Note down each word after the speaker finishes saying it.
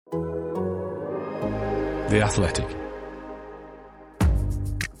The Athletic.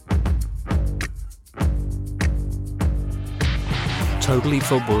 Totally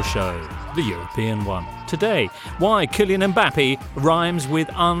Football Show, the European one. Today, why Kylian Mbappe rhymes with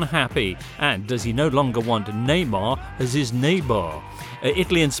unhappy, and does he no longer want Neymar as his neighbour?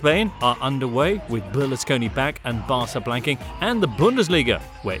 Italy and Spain are underway with Berlusconi back and Barca blanking, and the Bundesliga,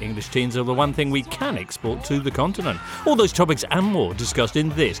 where English teams are the one thing we can export to the continent. All those topics and more discussed in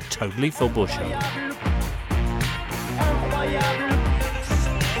this Totally Football Show.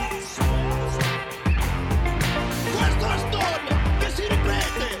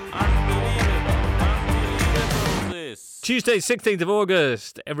 Tuesday, 16th of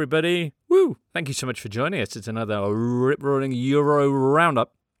August, everybody. Woo! Thank you so much for joining us. It's another rip-roaring Euro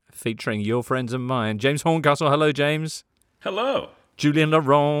roundup featuring your friends and mine. James Horncastle. Hello, James. Hello. Julian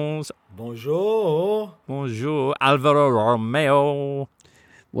Laurence. Bonjour. Bonjour. Alvaro Romeo.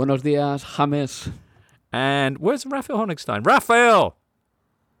 Buenos días, James. And where's Raphael Honigstein? Raphael!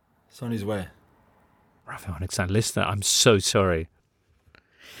 It's on his way. Raphael Honigstein, listener, I'm so sorry.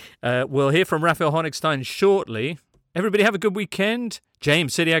 We'll hear from Raphael Honigstein shortly. Everybody have a good weekend.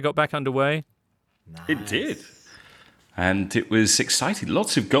 James, City got back underway. Nice. It did. And it was exciting.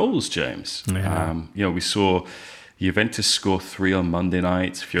 Lots of goals, James. Yeah. We saw Juventus score 3 on Monday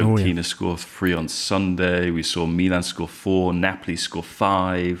night. Fiorentina score 3 on Sunday. We saw Milan score 4. Napoli score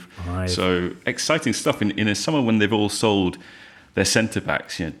 5. So exciting stuff in a summer when they've all sold their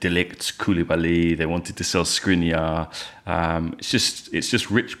centre-backs. De Ligt, Koulibaly. They wanted to sell Skriniar. It's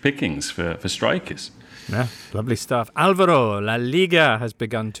just rich pickings for strikers. Yeah, lovely stuff. Alvaro, La Liga has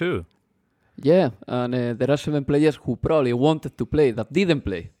begun too. Yeah, and there are 7 players who probably wanted to play that didn't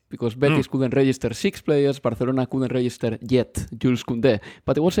play because Betis couldn't register 6 players, Barcelona couldn't register yet Jules Koundé.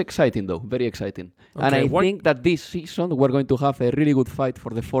 But it was exciting though, very exciting. Okay, and I think that this season we're going to have a really good fight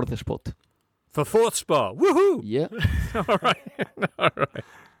for the 4th spot. For 4th spot, woohoo! Yeah. All right.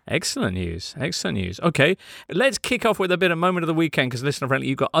 Excellent news. Okay, let's kick off with a bit of moment of the weekend because, listener friendly,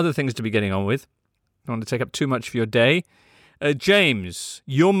 you've got other things to be getting on with. I don't want to take up too much of your day. James,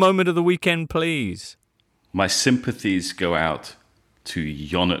 your moment of the weekend, please. My sympathies go out to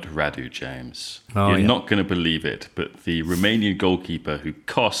Ionut Radu, James. You're not going to believe it, but the Romanian goalkeeper who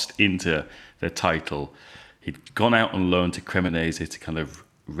cost Inter their title, he'd gone out on loan to Cremonese to kind of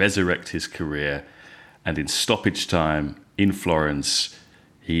resurrect his career. And in stoppage time in Florence,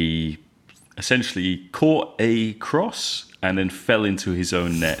 he essentially caught a cross and then fell into his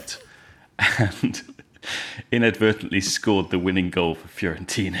own net. And inadvertently scored the winning goal for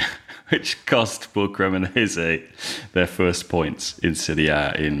Fiorentina, which cost poor Cremonese their first points in Serie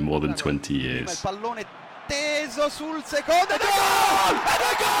A in more than 20 years.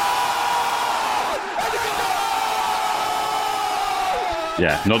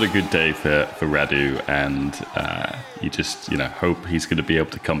 Yeah, not a good day for Radu, and you just hope he's going to be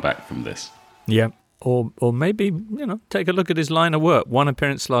able to come back from this. Yeah. Or maybe, take a look at his line of work. 1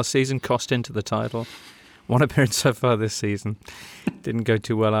 appearance last season, cost into the title. 1 appearance so far this season. Didn't go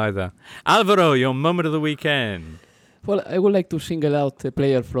too well either. Alvaro, your moment of the weekend. Well, I would like to single out a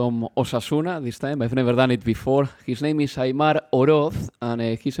player from Osasuna this time. I've never done it before. His name is Aimar Oroz, and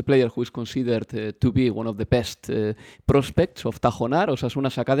he's a player who is considered to be one of the best prospects of Tajonar,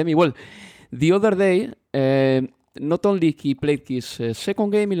 Osasuna's academy. Well, the other day... not only he played his second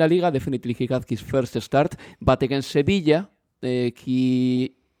game in La Liga, definitely he had his first start, but against Sevilla,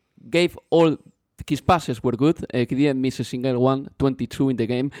 he gave all his passes were good. He didn't miss a single one, 22 in the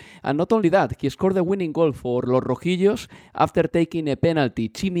game. And not only that, he scored the winning goal for Los Rojillos after taking a penalty.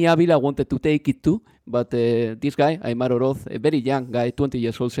 Chimi Avila wanted to take it too, but this guy, Aimar Oroz, a very young guy, 20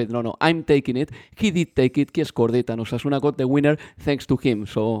 years old, said, no, I'm taking it. He did take it, he scored it, and Osasuna got the winner thanks to him.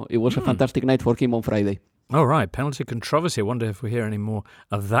 So it was a fantastic night for him on Friday. All right, penalty controversy. I wonder if we hear any more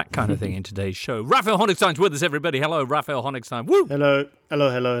of that kind of thing in today's show. Raphael Honigstein's with us, everybody. Hello, Raphael Honigstein. Woo! Hello.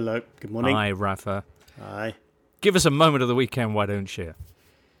 Good morning. Hi, Rafa. Hi. Give us a moment of the weekend, why don't you?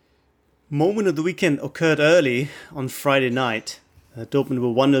 Moment of the weekend occurred early on Friday night. Dortmund were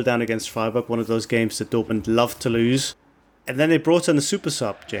 1-0 down against Freiburg, one of those games that Dortmund love to lose. And then they brought on the super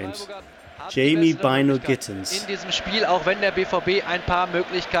sub, James. Jamie Bino Gittens. In diesem Spiel, auch wenn der BVB ein paar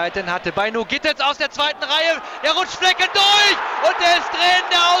Möglichkeiten hatte. Bino Gittens aus der zweiten Reihe, der rutscht Flecken durch und der ist drin,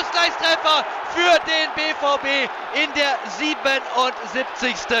 der Ausgleichstreffer für den BVB in der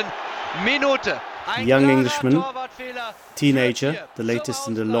 77. Minute. Young Englishman, teenager, the latest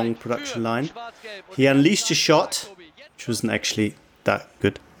in the long production line. He unleashed a shot, which wasn't actually that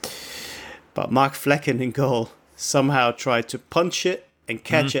good. But Mark Flecken in goal somehow tried to punch it and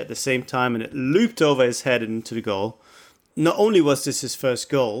catch it at the same time, and it looped over his head and into the goal. Not only was this his first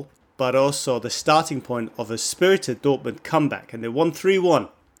goal, but also the starting point of a spirited Dortmund comeback. And they won 3-1,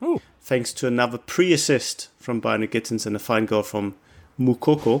 thanks to another pre-assist from Bino Gittens and a fine goal from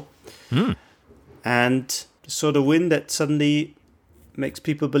Moukoko. And sort of win that suddenly makes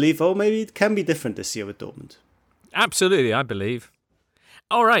people believe, oh, maybe it can be different this year with Dortmund. Absolutely, I believe.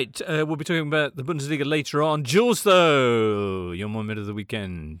 All right, we'll be talking about the Bundesliga later on. Jules, though, your moment of the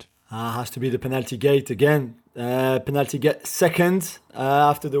weekend. Has to be the penalty gate again. Penalty gate second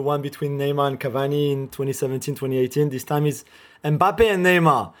after the one between Neymar and Cavani in 2017-2018. This time is Mbappe and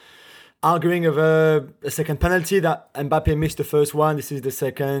Neymar arguing over a second penalty that Mbappe missed the first one. This is the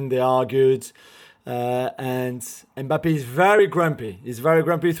second. They argued. And Mbappe is very grumpy. He's very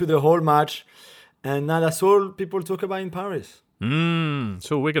grumpy through the whole match. And now that's all people talk about in Paris.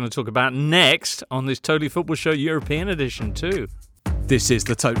 So we're going to talk about next on this Totally Football Show European edition too. This is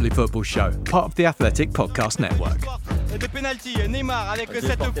the Totally Football Show, part of the Athletic Podcast Network. Des pénaltys, Neymar avec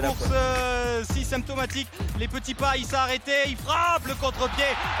cette course si symptomatique, les petits pas, il s'est arrêté, il frappe le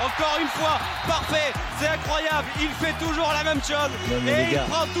contre-pied, encore une fois, parfait, c'est incroyable, il fait toujours la même chose et il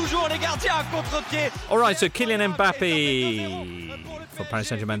prend toujours les gardiens à contre-pied. All right, so Kylian Mbappe for Paris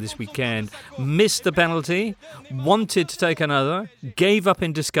Saint-Germain this weekend missed the penalty, wanted to take another, gave up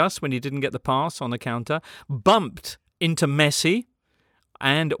in disgust when he didn't get the pass on the counter, bumped into Messi,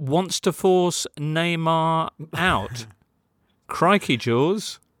 and wants to force Neymar out. Crikey,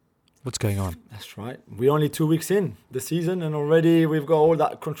 Jules. What's going on? That's right. We're only 2 weeks in the season and already we've got all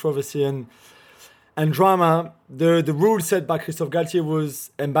that controversy and drama. The rule set by Christophe Galtier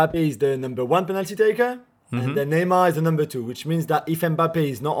was Mbappe is the number one penalty taker and then Neymar is the number two, which means that if Mbappe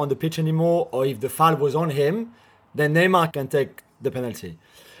is not on the pitch anymore or if the foul was on him, then Neymar can take the penalty.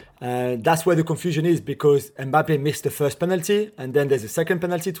 That's where the confusion is because Mbappe missed the first penalty and then there's a second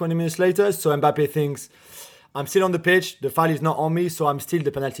penalty 20 minutes later. So Mbappe thinks, I'm still on the pitch, the foul is not on me, so I'm still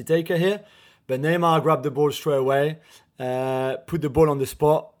the penalty taker here. But Neymar grabbed the ball straight away, put the ball on the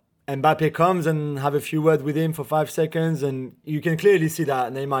spot. Mbappe comes and have a few words with him for 5 seconds and you can clearly see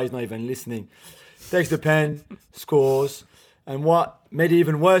that Neymar is not even listening. Takes the pen, scores. And what made it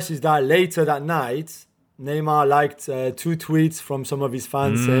even worse is that later that night, Neymar liked 2 tweets from some of his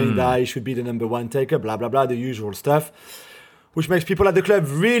fans saying that he should be the number one taker, blah, blah, blah, the usual stuff, which makes people at the club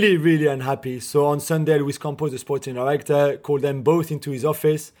really, really unhappy. So on Sunday, Luis Campos, the sporting director, called them both into his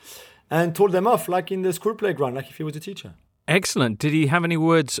office and told them off like in the school playground, like if he was a teacher. Excellent. Did he have any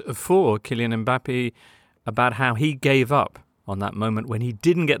words for Kylian Mbappe about how he gave up on that moment when he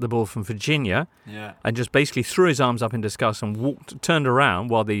didn't get the ball from Virginia and just basically threw his arms up in disgust and turned around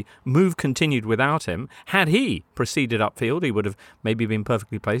while the move continued without him? Had he proceeded upfield, he would have maybe been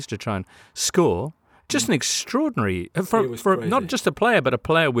perfectly placed to try and score. Just an extraordinary, for not just a player, but a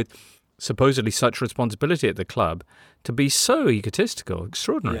player with supposedly such responsibility at the club, to be so egotistical.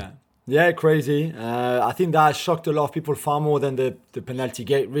 Extraordinary. Yeah, crazy. I think that shocked a lot of people far more than the penalty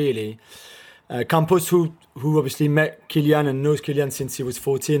gate, really. Campos, who obviously met Kylian and knows Kylian since he was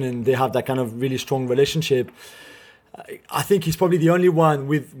 14 and they have that kind of really strong relationship. I think he's probably the only one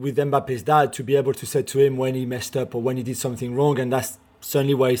with Mbappe's dad to be able to say to him when he messed up or when he did something wrong. And that's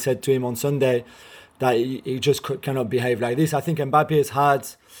certainly what he said to him on Sunday, that he just cannot behave like this. I think Mbappe has had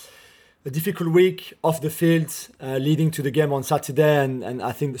a difficult week off the field leading to the game on Saturday. And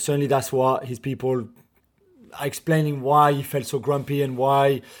I think certainly that's what his people are explaining why he felt so grumpy and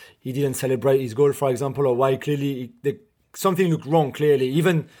why he didn't celebrate his goal, for example, or why clearly something looked wrong, clearly,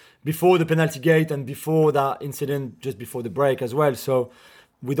 even before the penalty gate and before that incident, just before the break as well. So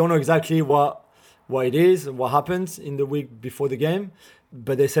we don't know exactly what it is, what happened in the week before the game,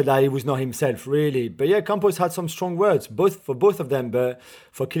 but they said that he was not himself, really. But yeah, Campos had some strong words, for both of them, but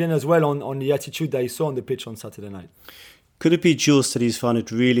for Kylian as well on the attitude that he saw on the pitch on Saturday night. Could it be, Jules, that he's found it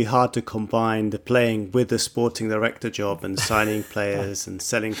really hard to combine the playing with the sporting director job and signing players and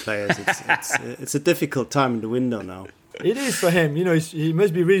selling players? It's a difficult time in the window now. It is for him. You know, he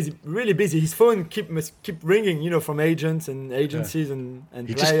must be really, really busy. His phone must keep ringing, you know, from agents and agencies and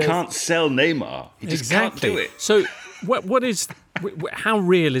he players. He just can't sell Neymar. He just can't do it. So how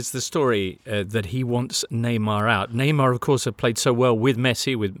real is the story that he wants Neymar out? Neymar, of course, had played so well with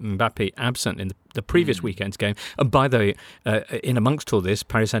Messi, with Mbappe absent in the previous weekend's game. And by the way, in amongst all this,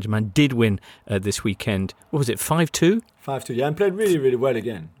 Paris Saint-Germain did win this weekend. What was it, 5-2? 5-2, yeah, and played really, really well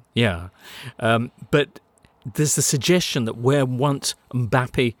again. Yeah. But there's the suggestion that where once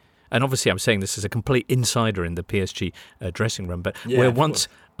Mbappe, and obviously I'm saying this as a complete insider in the PSG dressing room, but where once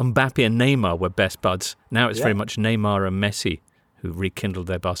Mbappe and Neymar were best buds, now it's very much Neymar and Messi who rekindled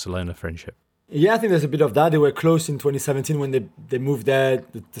their Barcelona friendship. Yeah, I think there's a bit of that. They were close in 2017 when they moved there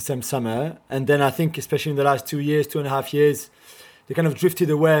the same summer. And then I think, especially in the last 2.5 years, kind of drifted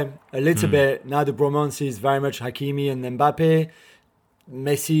away a little bit. Now the bromance is very much Hakimi and Mbappe.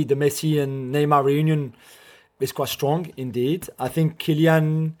 The Messi and Neymar reunion is quite strong indeed. I think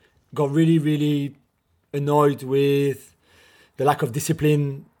Kylian got really, really annoyed with the lack of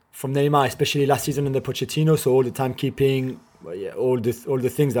discipline from Neymar, especially last season under Pochettino. So all the timekeeping, all the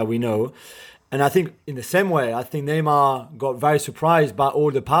things that we know. And I think in the same way, I think Neymar got very surprised by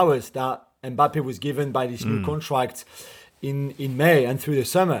all the powers that Mbappe was given by this new contract in May and through the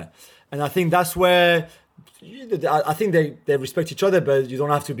summer. And I think that's where I think they respect each other, but you don't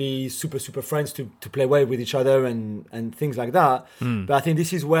have to be super, super friends to play well with each other and things like that. But I think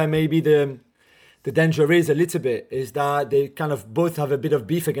this is where maybe the danger is a little bit, is that they kind of both have a bit of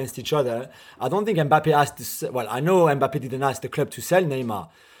beef against each other. I don't think Mbappe asked I know Mbappe didn't ask the club to sell Neymar.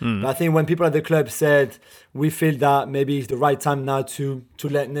 But I think when people at the club said, we feel that maybe it's the right time now to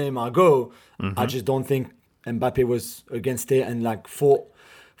let Neymar go, I just don't think Mbappe was against it and like fought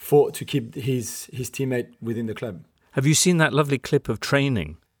to keep his teammate within the club. Have you seen that lovely clip of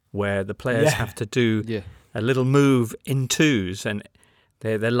training where the players have to do a little move in twos and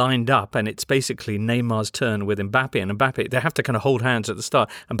they're lined up, and it's basically Neymar's turn with Mbappe, and Mbappe, they have to kind of hold hands at the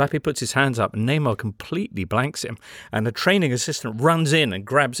start. Mbappe puts his hands up and Neymar completely blanks him, and the training assistant runs in and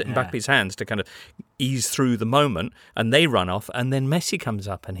grabs Mbappe's hands to kind of ease through the moment, and they run off, and then Messi comes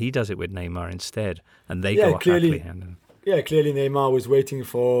up and he does it with Neymar instead, and they go happily hand. Yeah, clearly Neymar was waiting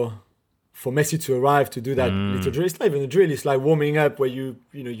for Messi to arrive to do that little drill. It's not even a drill, it's like warming up where you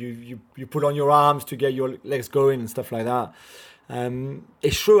put on your arms to get your legs going and stuff like that.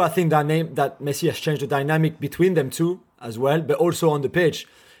 It's true, I think that Messi has changed the dynamic between them two as well, but also on the pitch,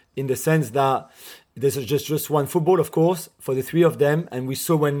 in the sense that there's just one football, of course, for the three of them. And we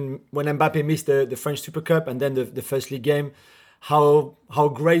saw when Mbappe missed the French Super Cup and then the first league game, how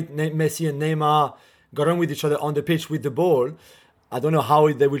great Messi and Neymar got on with each other on the pitch with the ball. I don't know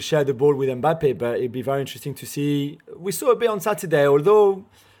how they will share the ball with Mbappe, but it'd be very interesting to see. We saw a bit on Saturday, although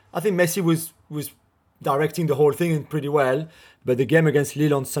I think Messi was directing the whole thing pretty well. But the game against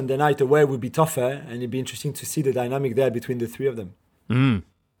Lille on Sunday night away would be tougher, and it'd be interesting to see the dynamic there between the three of them.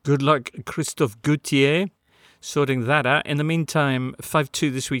 Good luck, Christophe Gauthier, sorting that out. In the meantime,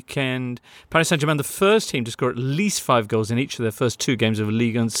 5-2 this weekend. Paris Saint-Germain, the first team to score at least 5 goals in each of their first 2 games of a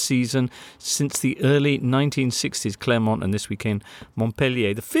Ligue 1 season since the early 1960s. Clermont, and this weekend,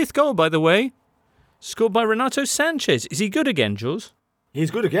 Montpellier. The 5th goal, by the way, scored by Renato Sanchez. Is he good again, Jules? He's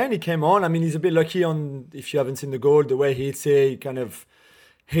good again. He came on. I mean, he's a bit lucky on, if you haven't seen the goal, the way he hits it, he kind of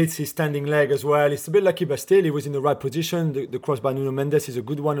hits his standing leg as well. It's a bit lucky, but still, he was in the right position. The cross by Nuno Mendes is a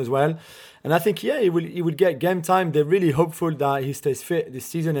good one as well. And I think, he will get game time. They're really hopeful that he stays fit this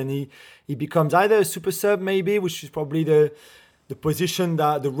season and he becomes either a super sub maybe, which is probably the position,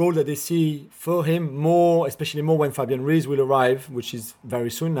 the role that they see for him more, especially more when Fabian Ruiz will arrive, which is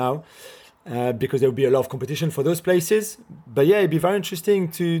very soon now. Because there will be a lot of competition for those places. But it'd be very interesting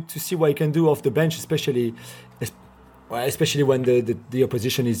to see what he can do off the bench, especially when the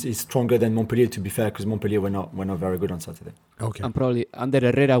opposition is stronger than Montpellier, to be fair, because Montpellier were not very good on Saturday. Okay. And probably Ander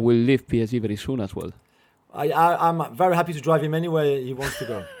Herrera will leave PSG very soon as well. I'm very happy to drive him anywhere he wants to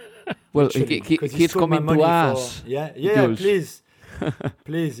go. Well, he's coming to us. Please.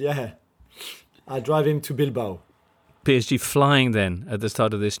 Please, I'll drive him to Bilbao. PSG flying then at the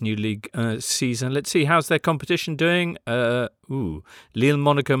start of this new league season. Let's see, how's their competition doing? Lille,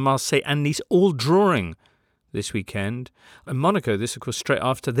 Monaco, Marseille and Nice all drawing this weekend. And Monaco, this of course straight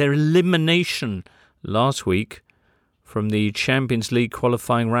after their elimination last week from the Champions League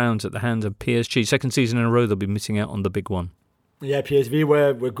qualifying rounds at the hands of PSG. Second season in a row they'll be missing out on the big one. Yeah, PSV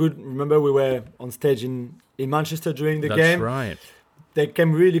were good. Remember, we were on stage in Manchester during the game. That's right. They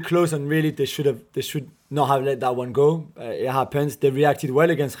came really close and really they should not have let that one go. It happens. They reacted well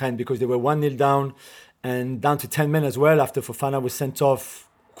against Rennes because they were 1-0 down and down to 10 men as well after Fofana was sent off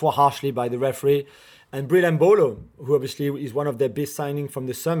quite harshly by the referee. And Bril Mbolo, who obviously is one of their best signings from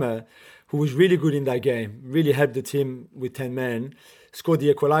the summer, who was really good in that game, really helped the team with 10 men, scored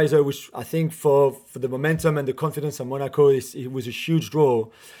the equaliser, which I think for the momentum and the confidence of Monaco, it was a huge draw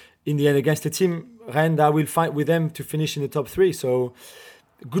in the end against a team, Rennes, that will fight with them to finish in the top 3. So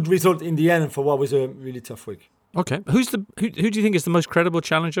good result in the end for what was a really tough week. Okay. Who do you think is the most credible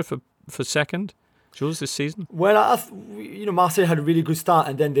challenger for second, Jules, this season? Well, Marseille had a really good start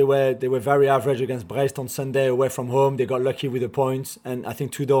and then they were very average against Brest on Sunday away from home. They got lucky with the points and I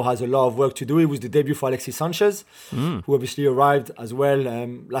think Tudor has a lot of work to do. It was the debut for Alexis Sanchez, who obviously arrived as well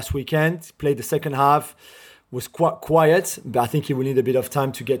last weekend, played the second half, was quite quiet, but I think he will need a bit of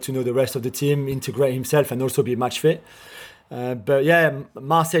time to get to know the rest of the team, integrate himself and also be match fit. But yeah,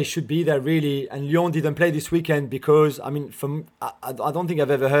 Marseille should be there really, and Lyon didn't play this weekend because I don't think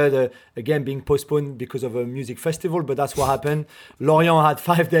I've ever heard a game being postponed because of a music festival, but that's what happened. Lorient had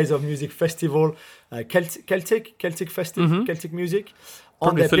 5 days of music festival, Celtic music.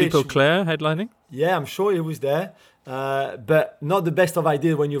 Probably Philippe Auclair headlining. Yeah, I'm sure he was there, but not the best of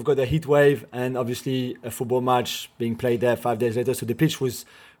ideas when you've got a heat wave and obviously a football match being played there 5 days later. So the pitch was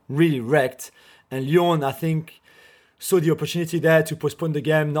really wrecked, and Lyon, I think, saw the opportunity there to postpone the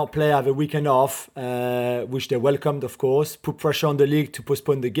game, not play, have a weekend off, which they welcomed, of course, put pressure on the league to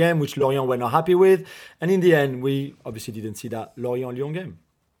postpone the game, which Lorient were not happy with. And in the end, we obviously didn't see that Lorient-Lyon game.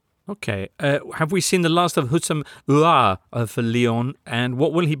 Okay. Have we seen the last of Houssem Aouar for Lyon? And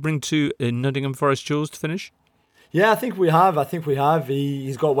what will he bring to Nottingham Forest, Jules, to finish? Yeah, I think we have.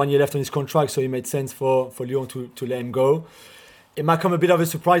 He's got 1 year left on his contract, so it made sense for Lyon to let him go. It might come a bit of a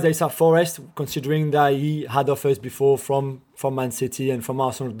surprise that he's at Forest, considering that he had offers before from Man City and from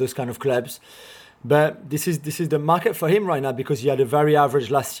Arsenal, those kind of clubs. But this is the market for him right now because he had a very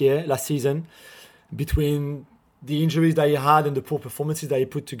average last season, between the injuries that he had and the poor performances that he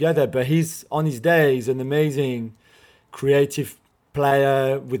put together. But on his day, he's an amazing, creative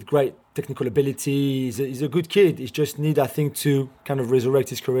player with great technical ability. He's a good kid. He just needs, I think, to kind of resurrect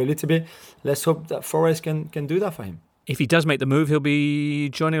his career a little bit. Let's hope that Forest can do that for him. If he does make the move, he'll be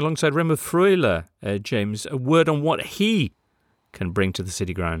joining alongside Remo Freuler. James, a word on what he can bring to the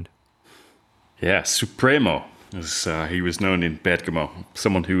City ground. Yeah, Supremo, as he was known in Bergamo.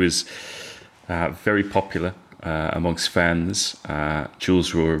 Someone who is very popular amongst fans.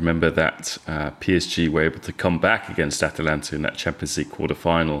 Jules will remember that PSG were able to come back against Atalanta in that Champions League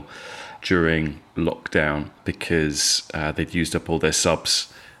quarter-final during lockdown because they'd used up all their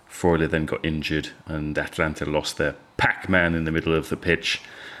subs. Freuler then got injured and Atalanta lost their Pac-Man in the middle of the pitch.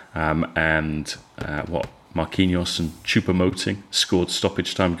 Marquinhos and Choupo-Moting scored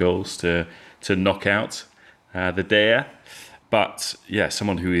stoppage time goals to knock out the Dea. But yeah,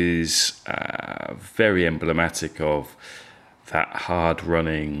 someone who is very emblematic of that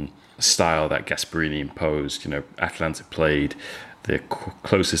hard-running style that Gasperini imposed. You know, Atalanta played the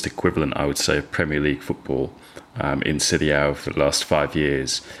closest equivalent, I would say, of Premier League football in Serie A for the last 5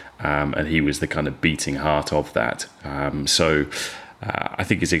 years. And he was the kind of beating heart of that. So I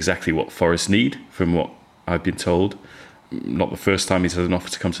think it's exactly what Forest need, from what I've been told. Not the first time he's had an offer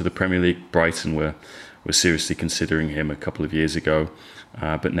to come to the Premier League. Brighton were seriously considering him a couple of years ago.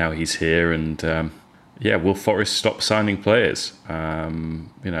 But now he's here and, will Forest stop signing players?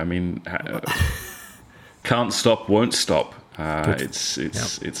 Can't stop, won't stop.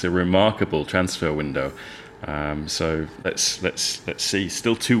 It's a remarkable transfer window. So let's see.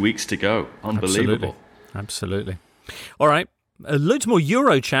 Still 2 weeks to go. Unbelievable. Absolutely. All right. Loads more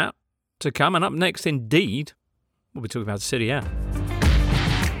Euro chat to come. And up next, indeed, we'll be talking about Serie A.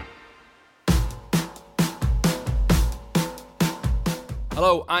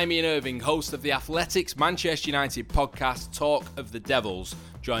 Hello, I'm Ian Irving, host of the Athletics Manchester United podcast, Talk of the Devils.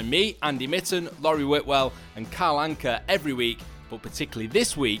 Join me, Andy Mitten, Laurie Whitwell and Carl Anker every week, but particularly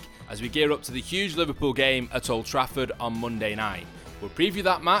this week, as we gear up to the huge Liverpool game at Old Trafford on Monday night. We'll preview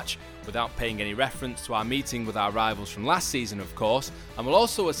that match without paying any reference to our meeting with our rivals from last season, of course, and we'll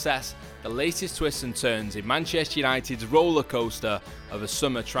also assess the latest twists and turns in Manchester United's roller coaster of a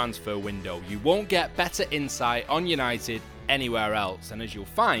summer transfer window. You won't get better insight on United anywhere else, and as you'll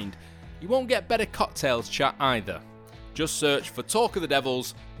find, you won't get better cocktails chat either. Just search for Talk of the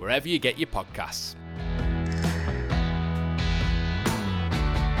Devils wherever you get your podcasts.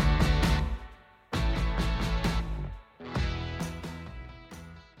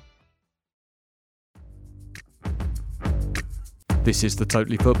 This is the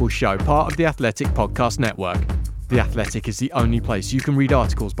Totally Football Show, part of the Athletic Podcast Network. The Athletic is the only place you can read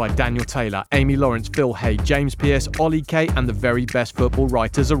articles by Daniel Taylor, Amy Lawrence, Phil Hay, James Pearce, Ollie Kay, and the very best football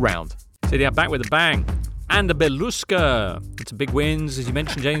writers around. So they are back with a bang. And a Belusca. It's big wins, as you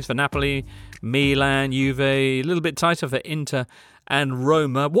mentioned, James, for Napoli, Milan, Juve, a little bit tighter for Inter and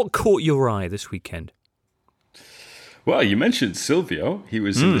Roma. What caught your eye this weekend? Well, you mentioned Silvio. He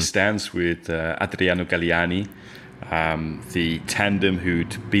was in the stands with Adriano Galliani, the tandem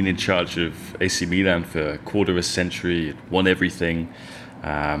who'd been in charge of AC Milan for a quarter of a century, won everything,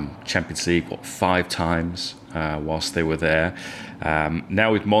 Champions League, 5 times whilst they were there.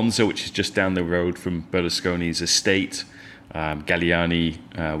 Now with Monza, which is just down the road from Berlusconi's estate, Galliani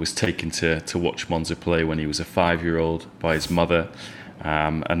was taken to watch Monza play when he was a 5-year-old by his mother.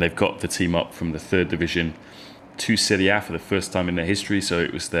 And they've got the team up from the 3rd division to Serie A for the first time in their history. So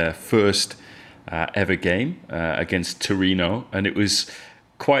it was their first ever game against Torino, and it was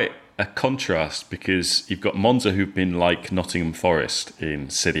quite a contrast because you've got Monza, who've been like Nottingham Forest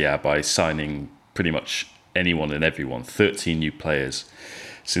in Serie A by signing pretty much anyone and everyone, 13 new players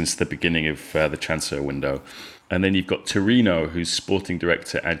since the beginning of the transfer window. And then you've got Torino, whose sporting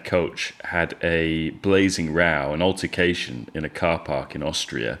director and coach had a blazing row, an altercation in a car park in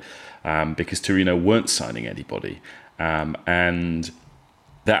Austria because Torino weren't signing anybody. And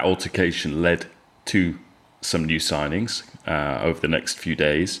that altercation led to some new signings over the next few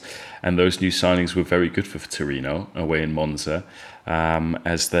days. And those new signings were very good for Torino away in Monza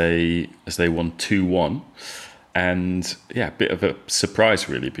as they won 2-1. And yeah, a bit of a surprise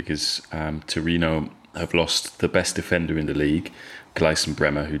really because Torino have lost the best defender in the league, Gleison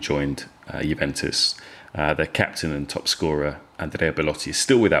Bremer, who joined Juventus. Their captain and top scorer, Andrea Belotti, is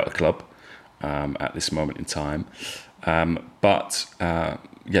still without a club at this moment in time. But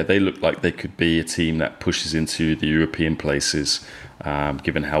they look like they could be a team that pushes into the European places,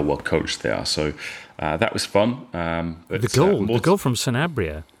 given how well coached they are. So that was fun. But, the goal from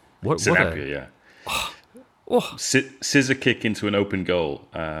Sanabria. Sanabria, yeah. Oh. Scissor kick into an open goal.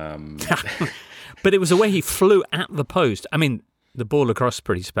 But it was the way he flew at the post. I mean, the ball across is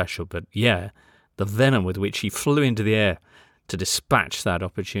pretty special, but yeah, the venom with which he flew into the air to dispatch that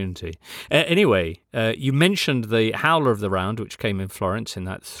opportunity. Anyway, you mentioned the howler of the round, which came in Florence in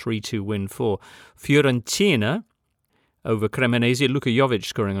that 3-2 win for Fiorentina over Cremonese. Luka Jovic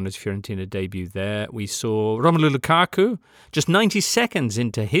scoring on his Fiorentina debut there. We saw Romelu Lukaku just 90 seconds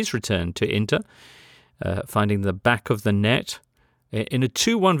into his return to Inter, finding the back of the net in a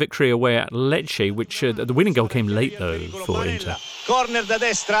 2-1 victory away at Lecce, which the winning goal came late though for Inter. Corner da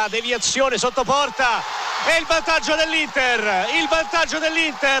destra, deviazione sotto porta e il vantaggio dell'Inter,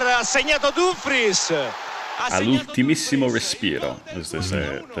 ha segnato Dumfries. All'ultimissimo respiro, as they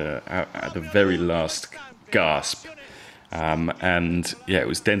say, at the very last gasp. And yeah, it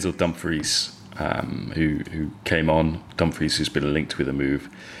was Denzel Dumfries who came on. Dumfries, who's been linked with a move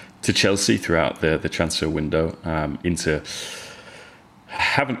to Chelsea throughout the transfer window. Inter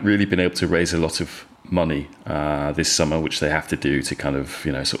haven't really been able to raise a lot of money this summer, which they have to do to kind of,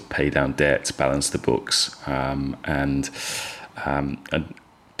 sort of pay down debt, balance the books. And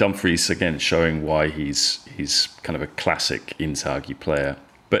Dumfries, again, showing why he's kind of a classic Inzaghi player.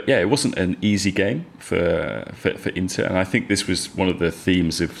 But yeah, it wasn't an easy game for Inter. And I think this was one of the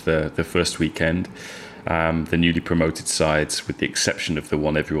themes of the first weekend. The newly promoted sides, with the exception of the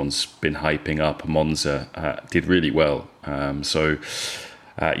one everyone's been hyping up, Monza, did really well.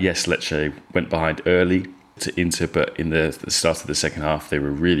 Yes, Lecce went behind early to Inter, but in the start of the second half, they were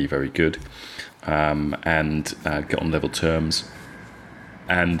really very good and got on level terms.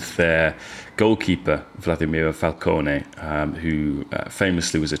 And their goalkeeper, Vladimiro Falcone, who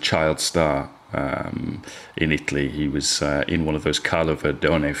famously was a child star in Italy. He was in one of those Carlo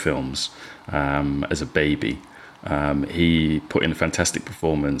Verdone films as a baby. He put in a fantastic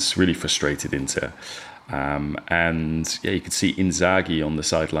performance, really frustrated Inter. And yeah, you could see Inzaghi on the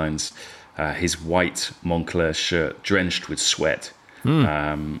sidelines, his white Moncler shirt drenched with sweat.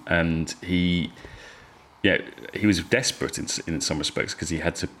 And he was desperate in some respects because he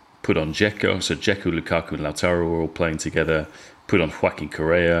had to put on Dzeko. So Dzeko, Lukaku and Lautaro were all playing together, put on Joaquin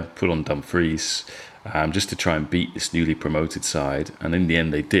Correa, put on Dumfries, just to try and beat this newly promoted side. And in the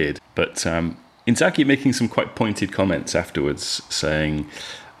end they did. But Inzaghi making some quite pointed comments afterwards, saying,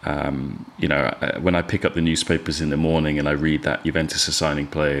 when I pick up the newspapers in the morning and I read that Juventus are signing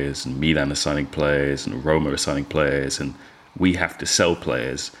players and Milan are signing players and Roma are signing players and we have to sell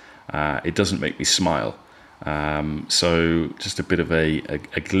players, it doesn't make me smile. So just a bit of a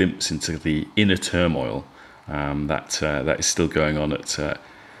glimpse into the inner turmoil that is still going on at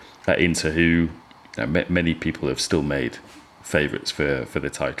Inter, who many people have still made favourites for the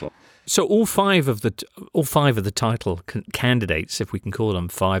title. So all five of the title candidates, if we can call them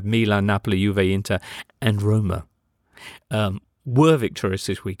five, Milan, Napoli, Juve, Inter, and Roma, were victorious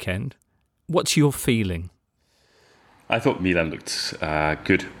this weekend. What's your feeling? I thought Milan looked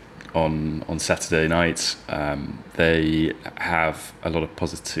good on Saturday night. They have a lot of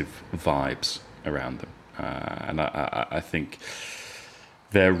positive vibes around them, and I think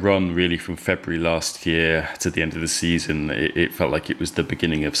their run really from February last year to the end of the season, it felt like it was the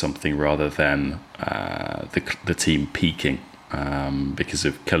beginning of something rather than the team peaking because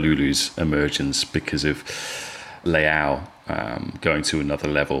of Kalulu's emergence, because of Leao going to another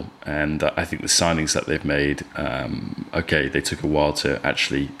level. And I think the signings that they've made, they took a while to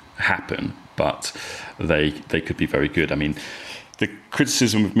actually happen, but they could be very good. I mean, the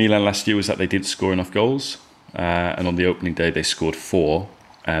criticism of Milan last year was that they didn't score enough goals, and on the opening day they scored 4.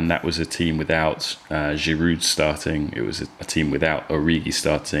 And that was a team without Giroud starting. It was a team without Origi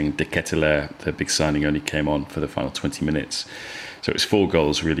starting. De Ketelaere, the big signing, only came on for the final 20 minutes. So it was 4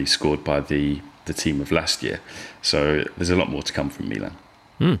 goals really scored by the team of last year. So there's a lot more to come from Milan.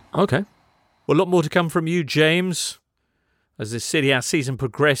 Okay. Well, a lot more to come from you, James, as this Serie A season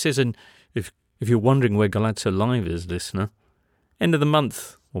progresses. And if you're wondering where Galazzo Live is, listener, end of the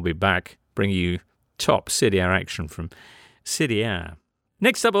month we'll be back bringing you top Serie A action from Serie A.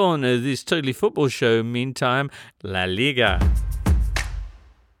 Next up on this Totally Football show, meantime, La Liga.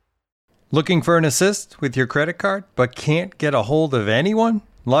 Looking for an assist with your credit card but can't get a hold of anyone?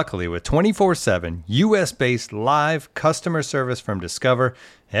 Luckily, with 24/7 US-based live customer service from Discover,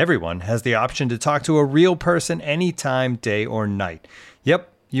 everyone has the option to talk to a real person anytime, day or night.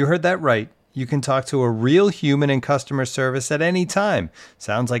 Yep, you heard that right. You can talk to a real human in customer service at any time.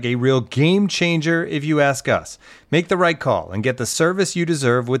 Sounds like a real game changer if you ask us. Make the right call and get the service you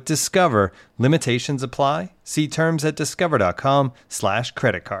deserve with Discover. Limitations apply. See terms at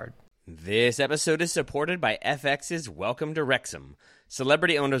discover.com/creditcard. This episode is supported by FX's Welcome to Wrexham.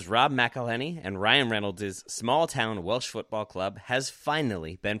 Celebrity owners Rob McElhenney and Ryan Reynolds' small-town Welsh football club has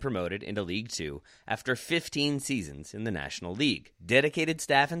finally been promoted into League Two after 15 seasons in the National League. Dedicated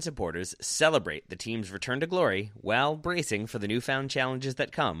staff and supporters celebrate the team's return to glory while bracing for the newfound challenges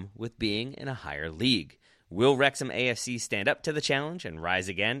that come with being in a higher league. Will Wrexham AFC stand up to the challenge and rise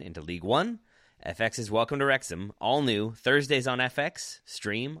again into League One? FX's Welcome to Wrexham, all new, Thursdays on FX,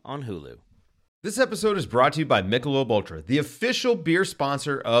 stream on Hulu. This episode is brought to you by Michelob Ultra, the official beer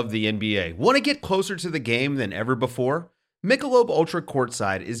sponsor of the NBA. Want to get closer to the game than ever before? Michelob Ultra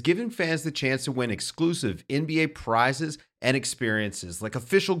Courtside is giving fans the chance to win exclusive NBA prizes and experiences like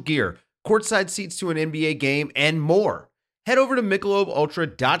official gear, courtside seats to an NBA game, and more. Head over to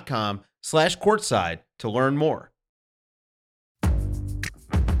MichelobUltra.com/courtside to learn more.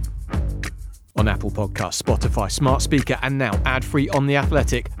 On Apple Podcasts, Spotify, Smart Speaker, and now ad-free on The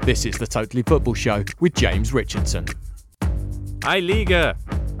Athletic, this is the Totally Football Show with James Richardson. Hi, Liga,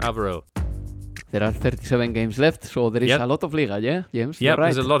 Alvaro. There are 37 games left, so there is a lot of Liga, yeah, James? Yeah,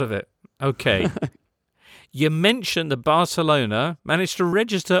 right. There's a lot of it. Okay. You mentioned that Barcelona managed to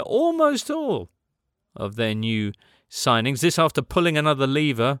register almost all of their new signings. This after pulling another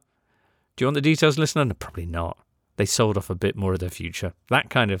lever. Do you want the details, listener? No, probably not. They sold off a bit more of their future. That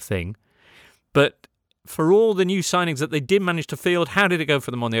kind of thing. But for all the new signings that they did manage to field, how did it go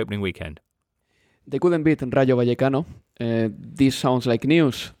for them on the opening weekend? They couldn't beat Rayo Vallecano. This sounds like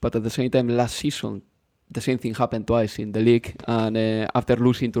news, but at the same time, last season, the same thing happened twice in the league. And after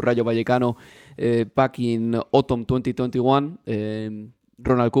losing to Rayo Vallecano back in autumn 2021,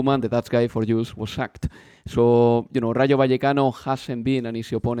 Ronald Koeman, the Dutch guy for Jules, was sacked. So, Rayo Vallecano hasn't been an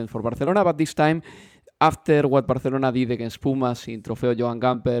easy opponent for Barcelona, but this time, after what Barcelona did against Pumas in Trofeo Joan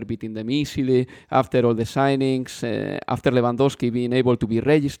Gamper, beating them easily, after all the signings, after Lewandowski being able to be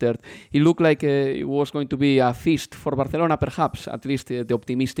registered, it looked like it was going to be a feast for Barcelona, perhaps. At least the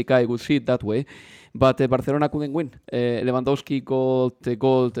optimistic eye would see it that way. But Barcelona couldn't win. Lewandowski got the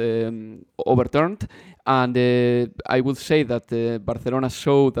goal overturned. And I would say that Barcelona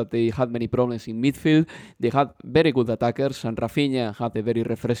showed that they had many problems in midfield. They had very good attackers, and Rafinha had a very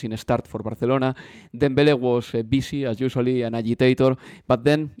refreshing start for Barcelona. Dembele was busy, as usually, an agitator. But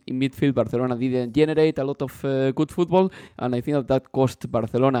then, in midfield, Barcelona didn't generate a lot of good football, and I think that cost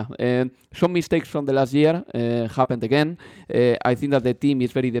Barcelona. Some mistakes from the last year happened again. I think that the team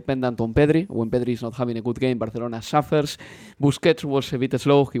is very dependent on Pedri. When Pedri is not having a good game, Barcelona suffers. Busquets was a bit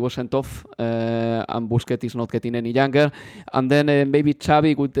slow. He was sent off, and Busquets is not getting any younger. And then maybe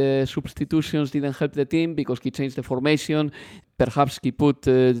Xavi with the substitutions didn't help the team because he changed the formation. Perhaps he put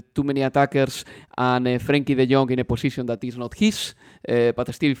too many attackers and Frenkie de Jong in a position that is not his.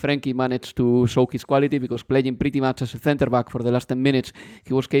 But still, Frenkie managed to show his quality because playing pretty much as a centre-back for the last 10 minutes,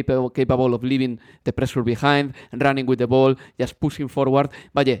 he was capable of leaving the pressure behind and running with the ball, just pushing forward.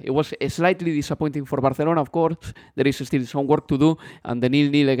 But yeah, it was slightly disappointing for Barcelona, of course. There is still some work to do. And the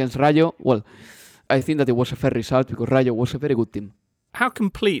 0-0 against Rayo, well, I think that it was a fair result because Rayo was a very good team. How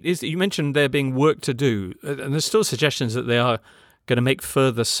complete is it? You mentioned there being work to do, and there's still suggestions that they are going to make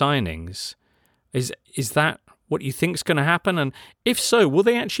further signings. Is that what you think is going to happen? And if so, will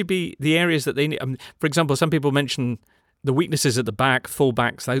they actually be the areas that they need? For example, some people mention the weaknesses at the back,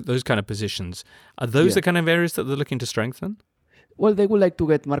 full-backs, those kind of positions. Are those the kind of areas that they're looking to strengthen? Well, they would like to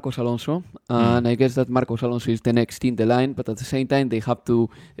get Marcos Alonso, and I guess that Marcos Alonso is the next in the line, but at the same time, they have to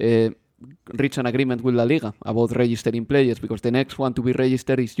reach an agreement with La Liga about registering players, because the next one to be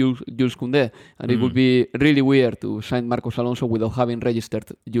registered is Jules Koundé, and it would be really weird to sign Marcos Alonso without having registered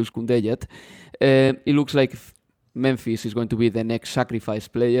Jules Koundé yet. It looks like Memphis is going to be the next sacrifice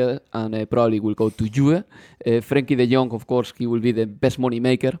player and probably will go to Juve. Frenkie de Jong, of course, he will be the best money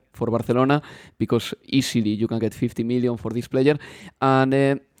maker for Barcelona because easily you can get 50 million for this player. And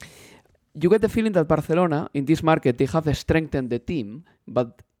you get the feeling that Barcelona, in this market, they have strengthened the team,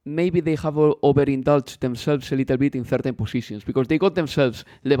 but maybe they have overindulged themselves a little bit in certain positions because they got themselves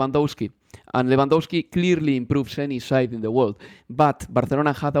Lewandowski, and Lewandowski clearly improves any side in the world. But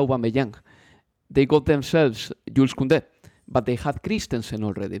Barcelona had Aubameyang. They got themselves Jules Koundé, but they had Christensen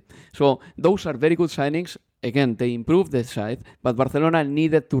already. So those are very good signings. Again, they improved the side, but Barcelona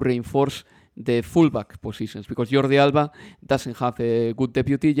needed to reinforce the fullback positions because Jordi Alba doesn't have a good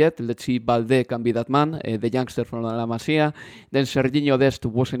deputy yet. Let's see, Balde can be that man, the youngster from La Masia. Then Serginho Dest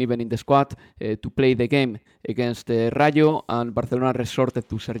wasn't even in the squad to play the game against Rayo, and Barcelona resorted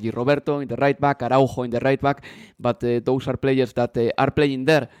to Sergi Roberto in the right back, Araujo in the right back, but those are players that are playing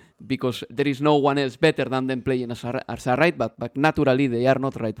there because there is no one else better than them playing as a right back, but naturally they are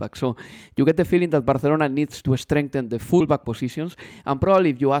not right back. So you get the feeling that Barcelona needs to strengthen the fullback positions, and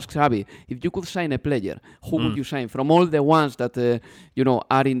probably if you ask Xavi, if you could sign a player, who would you sign? From all the ones that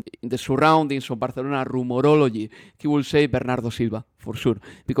are in the surroundings of Barcelona rumorology, he will say Bernardo Silva, for sure,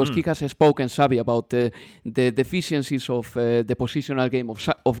 because he has spoken, Xavi, about the deficiencies of the positional game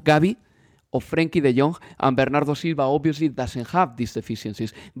of Gavi, of Frenkie de Jong, and Bernardo Silva obviously doesn't have these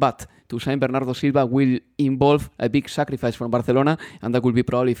deficiencies. But to sign Bernardo Silva will involve a big sacrifice from Barcelona, and that will be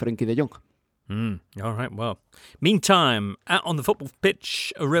probably Frenkie de Jong. All right, well. Meantime, out on the football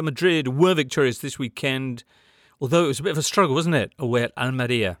pitch, Real Madrid were victorious this weekend, although it was a bit of a struggle, wasn't it, away at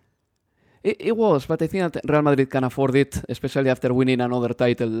Almeria? It was, but I think that Real Madrid can afford it, especially after winning another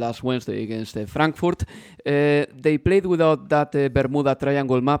title last Wednesday against Frankfurt. They played without that Bermuda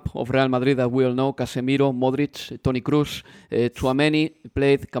Triangle map of Real Madrid that we all know. Casemiro, Modric, Toni Kroos, Tchouaméni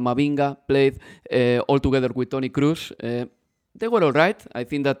played, Camavinga played all together with Toni Kroos. They were all right. I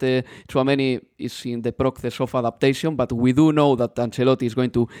think that Tchouaméni is in the process of adaptation, but we do know that Ancelotti is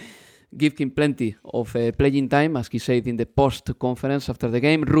going to give him plenty of playing time, as he said in the post-conference after the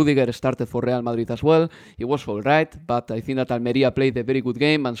game. Rudiger started for Real Madrid as well. He was all right, but I think that Almeria played a very good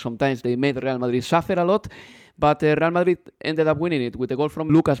game, and sometimes they made Real Madrid suffer a lot. But Real Madrid ended up winning it with a goal from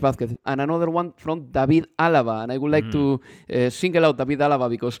Lucas Vázquez and another one from David Alaba. And I would like to single out David Alaba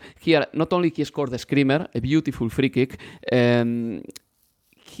because here, not only he scored the screamer, a beautiful free kick,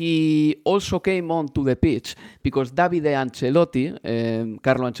 he also came onto the pitch because Davide Ancelotti,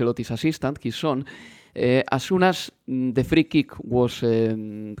 Carlo Ancelotti's assistant, his son, as soon as the free kick was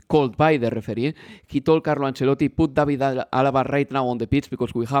called by the referee, he told Carlo Ancelotti, put David Alaba right now on the pitch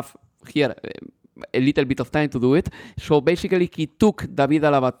because we have here a little bit of time to do it. So basically he took David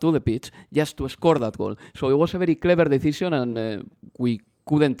Alaba to the pitch just to score that goal. So it was a very clever decision, and we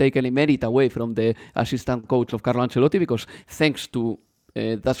couldn't take any merit away from the assistant coach of Carlo Ancelotti because thanks to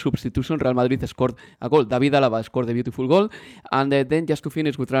that substitution, Real Madrid scored a goal. David Alaba scored a beautiful goal. And then just to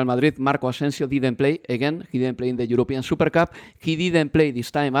finish with Real Madrid, Marco Asensio didn't play again. He didn't play in the European Super Cup. He didn't play this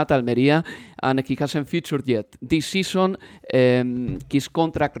time at Almeria, and he hasn't featured yet this season. His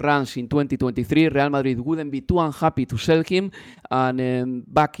contract runs in 2023. Real Madrid wouldn't be too unhappy to sell him. And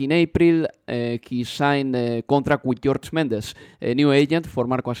back in April, he signed a contract with George Mendes, a new agent for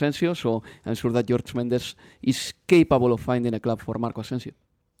Marco Asensio. So I'm sure that George Mendes is capable of finding a club for Marco Asensio.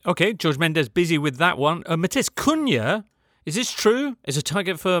 Okay, George Mendes busy with that one. Matheus Cunha, is this true? Is a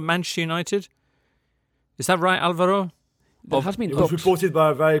target for Manchester United? Is that right, Alvaro? There has been it was reported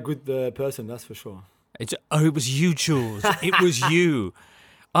by a very good person, that's for sure. It was you, Jules. It was you.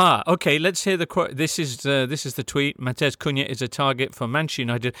 Okay, let's hear the quote. This is the tweet. Matheus Cunha is a target for Manchester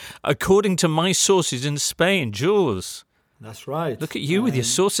United, according to my sources in Spain. Jules. That's right. Look at you with your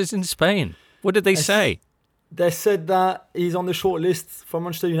sources in Spain. What did they say? They said that he's on the short list for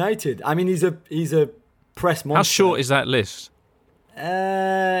Manchester United. I mean, he's a press monster. How short is that list?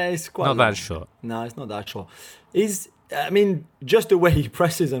 It's quite not long. that short. No, it's not that short. Just the way he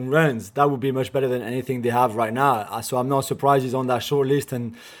presses and runs, that would be much better than anything they have right now. So I'm not surprised he's on that short list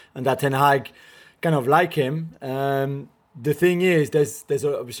and that Ten Hag kind of like him. The thing is, there's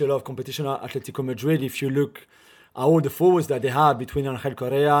obviously a lot of competition at Atletico Madrid. If you look at all the forwards that they have between Angel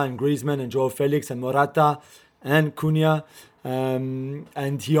Correa and Griezmann and Joao Felix and Morata and Cunha,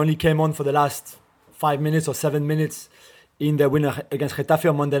 and he only came on for the last 5 minutes or 7 minutes in the winner against Getafe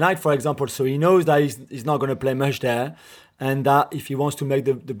on Monday night, for example. So he knows that he's not going to play much there, and that if he wants to make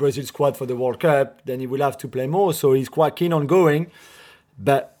the Brazil squad for the World Cup, then he will have to play more. So he's quite keen on going,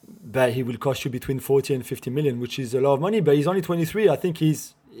 but he will cost you between 40 and 50 million, which is a lot of money. But he's only 23. I think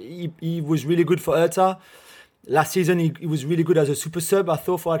he was really good for Hertha. Last season, he was really good as a super sub, I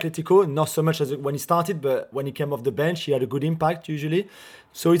thought, for Atletico. Not so much as when he started, but when he came off the bench, he had a good impact usually.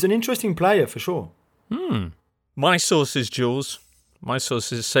 So he's an interesting player for sure. My sources, Jules,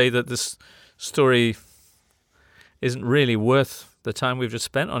 say that this story isn't really worth the time we've just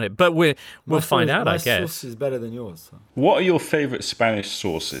spent on it. But we'll find out, I guess. My source is better than yours. So. What are your favourite Spanish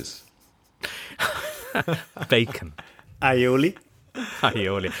sauces? Bacon. Aioli.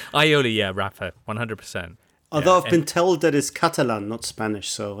 Aioli, yeah, Rafa, 100%. Although I've been told that it's Catalan, not Spanish,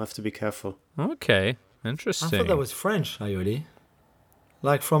 so I have to be careful. Okay, interesting. I thought that was French, aioli.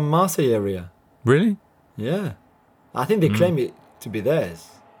 Like from Marseille area. Really? Yeah. I think they claim it to be theirs.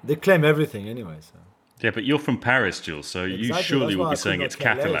 They claim everything anyway. So. Yeah, but you're from Paris, Jules, so you surely will be saying it's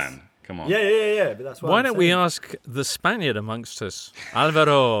Catalan. Come on. Yeah. But that's why don't we ask the Spaniard amongst us?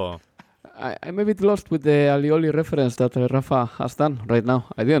 Alvaro. I'm a bit lost with the Alioli reference that Rafa has done right now.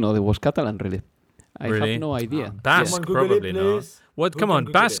 I didn't know it was Catalan, really. I have no idea. Basque, probably not. What? Come on,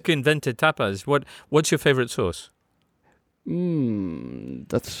 Basque invented tapas. What's your favorite sauce?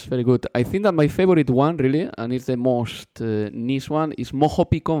 That's very good. I think that my favorite one, really, and it's the most niche one, is Mojo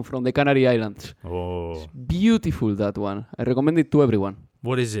Picón from the Canary Islands. Oh. It's beautiful, that one. I recommend it to everyone.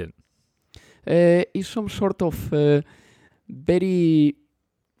 What is it? It's some sort of very,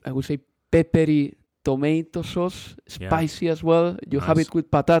 I would say, peppery tomato sauce, spicy as well. You have it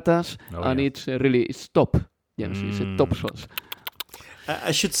with patatas, and it's it's top. Yes, it's a top sauce.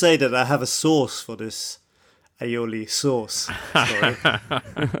 I should say that I have a sauce for this aioli sauce.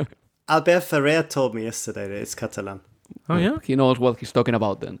 Albert Ferrer told me yesterday that it's Catalan. Oh, yeah? He knows what he's talking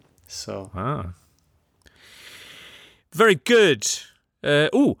about then. So. Very good.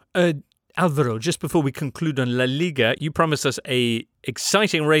 Alvaro, just before we conclude on La Liga, you promised us a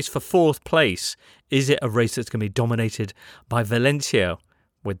exciting race for fourth place. Is it a race that's going to be dominated by Valencia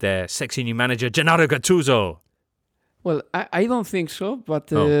with their sexy new manager, Gennaro Gattuso? Well, I don't think so,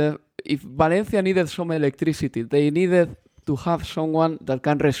 but if Valencia needed some electricity, they needed to have someone that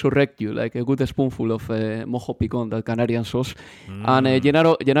can resurrect you, like a good spoonful of Mojo Picón, that Canarian sauce. And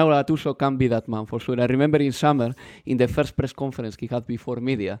Gennaro Gattuso can be that man, for sure. I remember in summer, in the first press conference he had before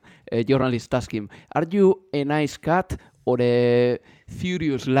media, a journalist asked him, "Are you a nice cat or a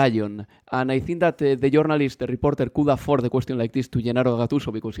furious lion?" And I think that the reporter could afford a question like this to Gennaro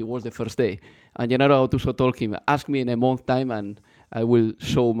Gattuso because it was the first day. And Gennaro Gattuso told him, "Ask me in a month's time and I will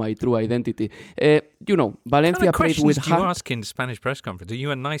show my true identity." Valencia played with... What kind of questions do you ask in Spanish press conference? Are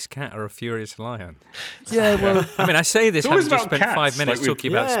you a nice cat or a furious lion? Yeah, well... I mean, I say this having just spent 5 minutes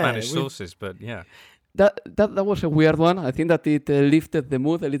talking about Spanish sauces, but yeah. That was a weird one. I think that it lifted the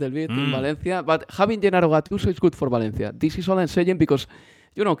mood a little bit in Valencia. But having Gennaro Gattuso is good for Valencia. This is all I'm saying because,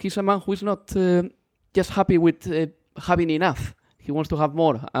 he's a man who is not just happy with having enough. He wants to have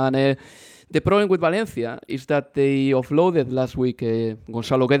more. And the problem with Valencia is that they offloaded last week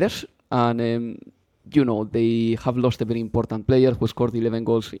Gonzalo Guedes. And, they have lost a very important player who scored 11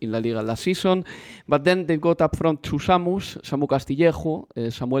 goals in La Liga last season. But then they've got up front two Samu Castillejo,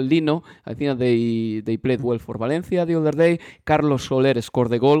 Samuel Lino. I think that they played well for Valencia the other day. Carlos Soler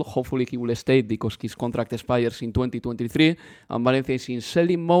scored the goal. Hopefully he will stay because his contract expires in 2023. And Valencia is in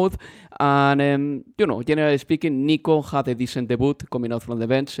selling mode. And, generally speaking, Nico had a decent debut coming out from the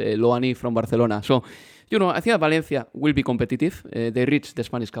bench. Loani from Barcelona. So, I think that Valencia will be competitive. They reached the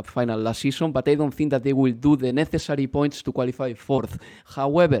Spanish Cup final last season, but I don't think that they will do the necessary points to qualify fourth.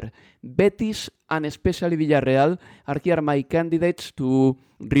 However, Betis and especially Villarreal are here my candidates to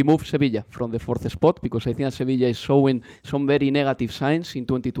remove Sevilla from the fourth spot because I think that Sevilla is showing some very negative signs in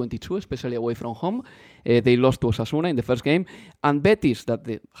 2022, especially away from home. They lost to Osasuna in the first game. And Betis, that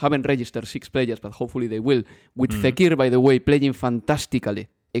they haven't registered 6 players, but hopefully they will, with Fekir, by the way, playing fantastically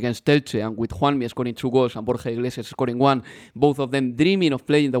against Elche, and with Juanmi scoring 2 goals and Borja Iglesias scoring 1, both of them dreaming of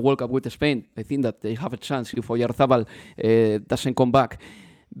playing the World Cup with Spain. I think that they have a chance if Oyarzabal doesn't come back.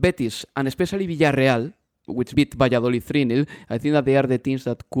 Betis, and especially Villarreal, which beat Valladolid 3-0, I think that they are the teams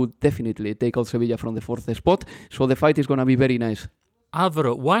that could definitely take out Sevilla from the fourth spot, so the fight is going to be very nice.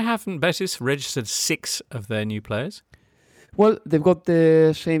 Alvaro, why haven't Betis registered 6 of their new players? Well, they've got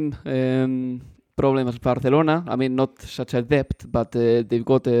the same... problem as Barcelona. I mean, not such a depth, but they've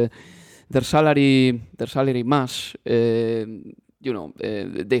got their salary mass. They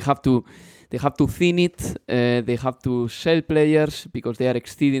have to thin it. They have to sell players because they are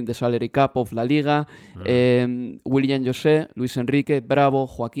exceeding the salary cap of La Liga. William José, Luis Enrique, Bravo,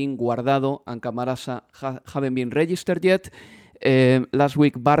 Joaquín, Guardado, and Camarasa haven't been registered yet. Last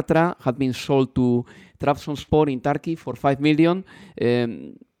week, Bartra had been sold to Trabzonspor in Turkey for 5 million.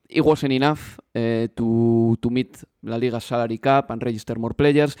 It wasn't enough to meet La Liga's salary cap and register more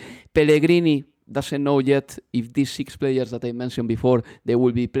players. Pellegrini doesn't know yet if these 6 players that I mentioned before, they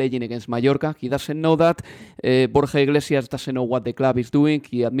will be playing against Mallorca. He doesn't know that. Borja Iglesias doesn't know what the club is doing.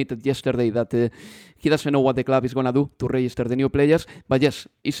 He admitted yesterday that he doesn't know what the club is going to do to register the new players. But yes,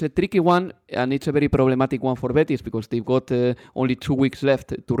 it's a tricky one, and it's a very problematic one for Betis because they've got only 2 weeks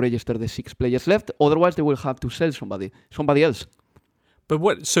left to register the 6 players left. Otherwise, they will have to sell somebody else. But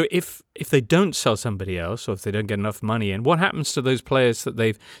what? So if they don't sell somebody else, or if they don't get enough money in, what happens to those players that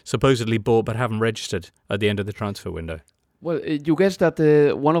they've supposedly bought but haven't registered at the end of the transfer window? Well, you guess that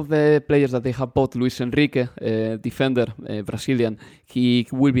one of the players that they have bought, Luis Enrique, defender, Brazilian, he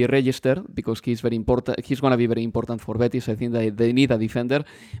will be registered because he's very important. He's going to be very important for Betis. I think that they need a defender.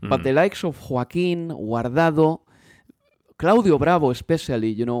 But the likes of Joaquin, Guardado, Claudio Bravo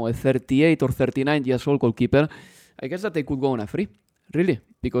especially, a 38 or 39 years old goalkeeper, I guess that they could go on a free. Really,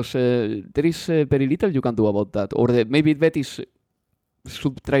 because there is very little you can do about that. Or maybe Betis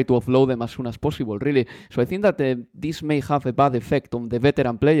should try to offload them as soon as possible, really. So I think that this may have a bad effect on the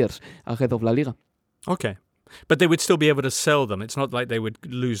veteran players ahead of La Liga. Okay. But they would still be able to sell them. It's not like they would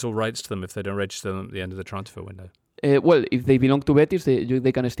lose all rights to them if they don't register them at the end of the transfer window. Well, if they belong to Betis,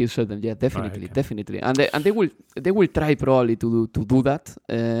 they can still sell them. Yeah, definitely, definitely. And they will try probably to do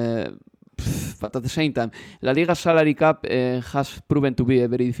that. But at the same time, La Liga salary cap has proven to be a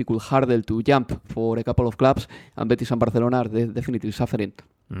very difficult hurdle to jump for a couple of clubs, and Betis and Barcelona are definitely suffering.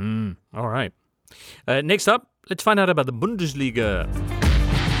 All right. Next up, let's find out about the Bundesliga.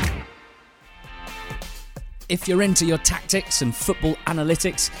 If you're into your tactics and football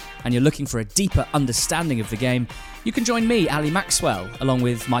analytics, and you're looking for a deeper understanding of the game, you can join me, Ali Maxwell, along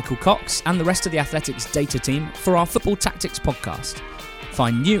with Michael Cox and the rest of the Athletics data team for our Football Tactics podcast.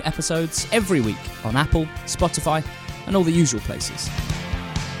 Find new episodes every week on Apple, Spotify, and all the usual places.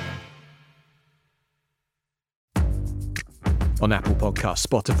 On Apple Podcasts,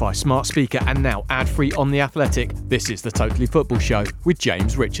 Spotify, Smart Speaker, and now ad-free on The Athletic, this is the Totally Football Show with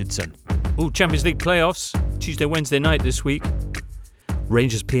James Richardson. Champions League playoffs, Tuesday, Wednesday night this week.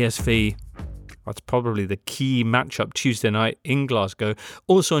 Rangers PSV, that's probably the key matchup Tuesday night in Glasgow.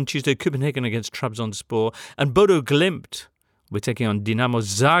 Also on Tuesday, Copenhagen against Trabzonspor, and Bodo Glimt. We're taking on Dinamo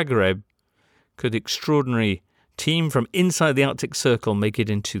Zagreb. Could the extraordinary team from inside the Arctic Circle make it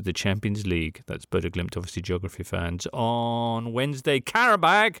into the Champions League? That's Bodo Glimt, obviously geography fans. On Wednesday,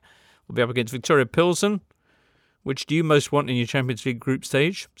 Karabakh will be up against Victoria Pilsen. Which do you most want in your Champions League group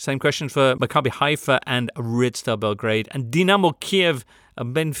stage? Same question for Maccabi Haifa and Red Star Belgrade. And Dinamo Kiev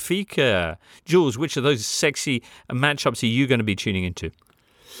and Benfica. Jules, which of those sexy matchups are you going to be tuning into?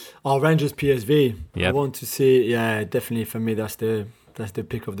 Rangers PSV. Yep. I want to see. Yeah, definitely for me that's the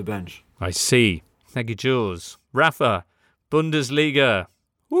pick of the bunch. I see. Thank you, Jules. Rafa, Bundesliga.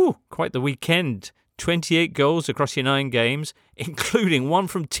 Quite the weekend. 28 goals across your 9 games, including one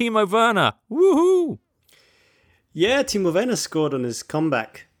from Timo Werner. Woohoo! Yeah, Timo Werner scored on his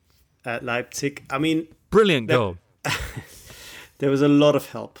comeback at Leipzig. I mean, brilliant goal. There was a lot of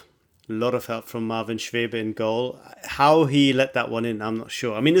help from Marvin Schwebe in goal. How he let that one in, I'm not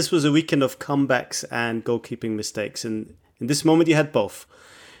sure. I mean, this was a weekend of comebacks and goalkeeping mistakes. And in this moment, you had both.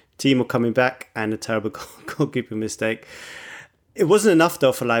 Timo coming back and a terrible goalkeeping mistake. It wasn't enough,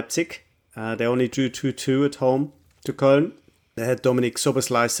 though, for Leipzig. They only drew 2-2 at home to Köln. They had Dominik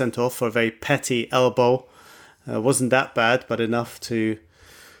Szoboszlai sent off for a very petty elbow. Wasn't that bad, but enough to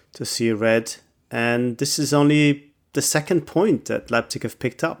see a red. And this is only the second point that Leipzig have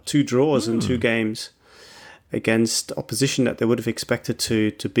picked up. 2 draws in 2 games against opposition that they would have expected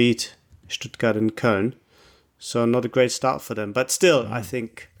to beat, Stuttgart and Köln. So not a great start for them. But still, I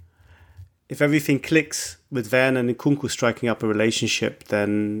think if everything clicks with Werner and Nkunku striking up a relationship,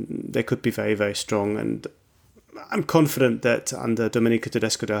 then they could be very, very strong. And I'm confident that under Domenico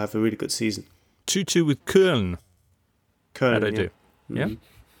Tedesco, they'll have a really good season. 2-2 with Köln. Köln, How'd I do? Yeah?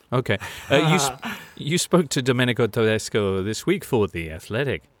 Okay. You spoke to Domenico Tedesco this week for The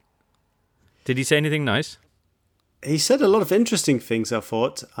Athletic. Did he say anything nice? He said a lot of interesting things, I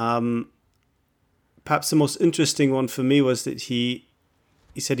thought. Perhaps the most interesting one for me was that he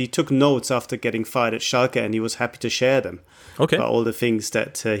said he took notes after getting fired at Schalke and he was happy to share them. Okay. About all the things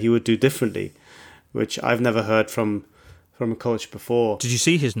that he would do differently, which I've never heard from a coach before. Did you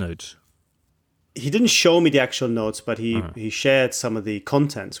see his notes? He didn't show me the actual notes, but he shared some of the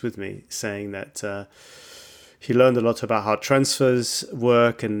contents with me, saying that he learned a lot about how transfers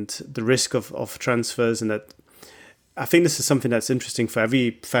work and the risk of transfers, and that I think this is something that's interesting for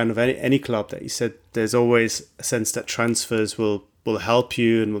every fan of any club, that he said there's always a sense that transfers will help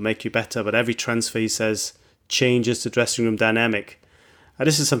you and will make you better, but every transfer, he says, changes the dressing room dynamic. And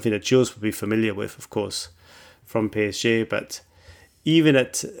this is something that Jules would be familiar with, of course, from PSG, but even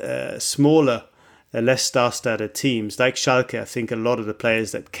at smaller they're less star-studded teams. Like Schalke, I think a lot of the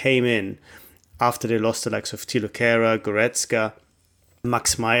players that came in after they lost the likes of Thilo Kehrer, Goretzka,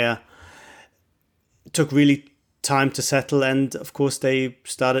 Max Meyer, took really time to settle, and of course they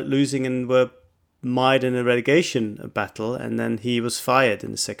started losing and were mired in a relegation battle, and then he was fired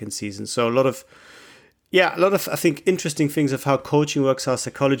in the second season. So a lot of I think interesting things of how coaching works, how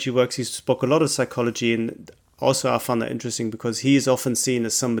psychology works. He spoke a lot of psychology, and also I found that interesting because he is often seen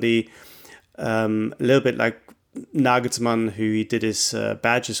as somebody a little bit like Nagelsmann, who he did his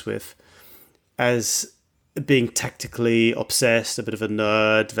badges with, as being tactically obsessed, a bit of a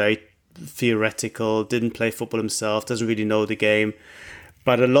nerd, very theoretical, didn't play football himself, doesn't really know the game.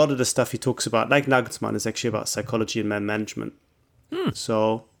 But a lot of the stuff he talks about, like Nagelsmann, is actually about psychology and man management.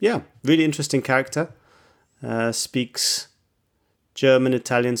 So, yeah, really interesting character. Speaks German,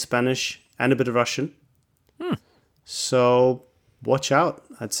 Italian, Spanish, and a bit of Russian. So, watch out,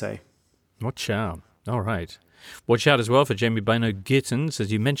 I'd say. Watch out. All right. Watch out as well for Jamie Bynoe-Gittens,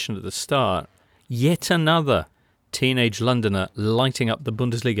 as you mentioned at the start. Yet another teenage Londoner lighting up the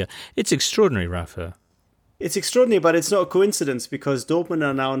Bundesliga. It's extraordinary, Rafa. It's extraordinary, but it's not a coincidence because Dortmund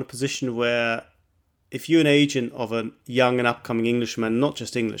are now in a position where if you're an agent of a young and upcoming Englishman, not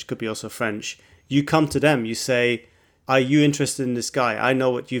just English, could be also French, you come to them, you say, are you interested in this guy? I know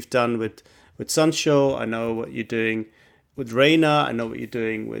what you've done with Sancho, I know what you're doing with Reina, I know what you're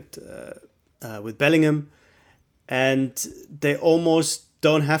doing with Bellingham, and they almost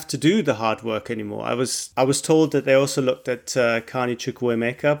don't have to do the hard work anymore. I was told that they also looked at Carney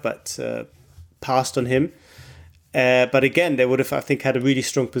Chukwuemeka, but passed on him. But again, they would have, I think, had a really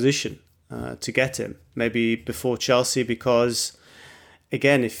strong position to get him, maybe before Chelsea, because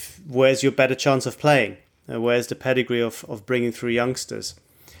again, where's your better chance of playing? Where's the pedigree of bringing through youngsters?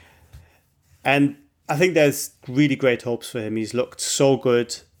 And I think there's really great hopes for him. He's looked so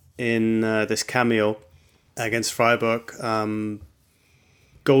good in this cameo against Freiburg.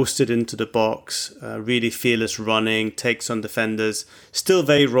 Ghosted into the box, really fearless running, takes on defenders. Still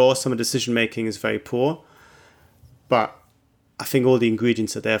very raw. Some of the decision making is very poor. But I think all the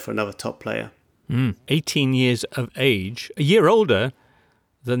ingredients are there for another top player. 18 years of age, a year older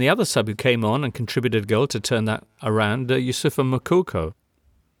than the other sub who came on and contributed a goal to turn that around, Youssoufa Moukoko.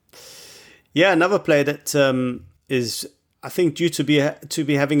 Yeah, another player that is, I think, due to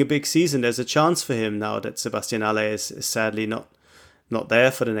be having a big season. There's a chance for him now that Sebastian Haller is sadly not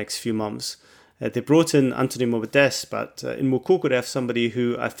there for the next few months. They brought in Anthony Modeste, but in Moukoko they have somebody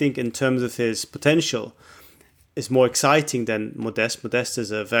who I think in terms of his potential is more exciting than Modeste. Modeste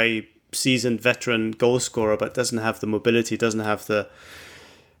is a very seasoned veteran goal scorer, but doesn't have the mobility, doesn't have the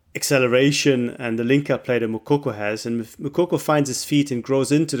acceleration and the link-up play that Moukoko has. And if Moukoko finds his feet and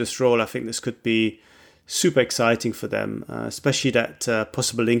grows into this role, I think this could be super exciting for them, especially that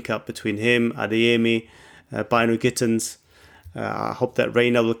possible link-up between him, Adeyemi, Bynoe-Gittens. I hope that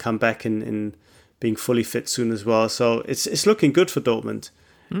Reina will come back in being fully fit soon as well. So it's looking good for Dortmund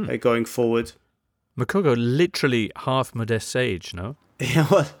going forward. Moukoko literally half Modeste's age, no?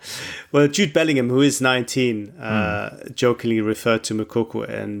 Yeah, well, Jude Bellingham, who is 19, jokingly referred to Moukoko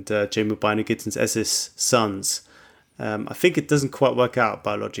and Jamie Bynoe-Gittens as his sons. I think it doesn't quite work out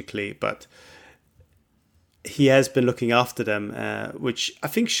biologically, but he has been looking after them, which I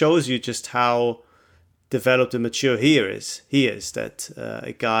think shows you just how developed and mature he is that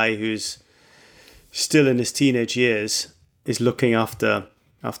a guy who's still in his teenage years is looking after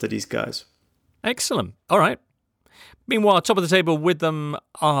these guys. Excellent. All right. Meanwhile, top of the table with them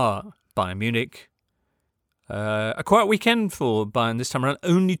are Bayern Munich. A quiet weekend for Bayern this time around.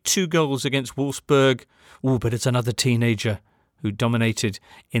 Only 2 goals against Wolfsburg. But it's another teenager who dominated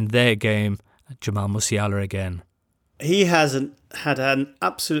in their game, Jamal Musiala again. He hasn't had an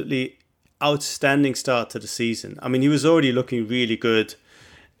absolutely outstanding start to the season. I mean, he was already looking really good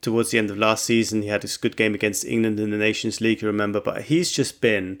towards the end of last season. He had this good game against England in the Nations League, you remember, but he's just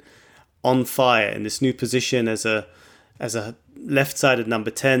been on fire in this new position as a left-sided number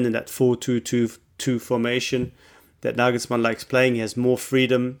 10 in that 4-2-2-2 formation that Nagelsmann likes playing. He has more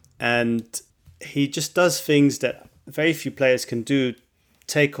freedom and he just does things that very few players can do.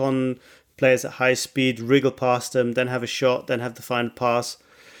 Take on players at high speed, wriggle past them, then have a shot, then have the final pass.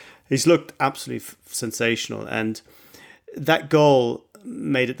 He's looked absolutely sensational, and that goal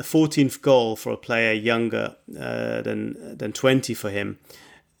made it the 14th goal for a player younger than 20 for him,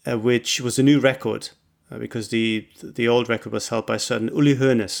 which was a new record because the old record was held by a certain Uli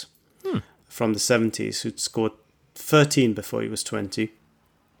Hoeneß from the 70s, who'd scored 13 before he was 20.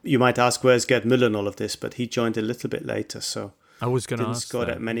 You might ask, where's Gerd Müller in all of this? But he joined a little bit later, so I was going to ask.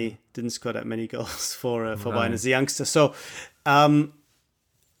 Didn't score that many goals for Bayern as a youngster. So.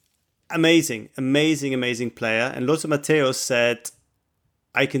 amazing player. And Lothar Matthäus said,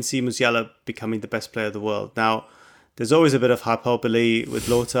 I can see Musiala becoming the best player of the world. Now, there's always a bit of hyperbole with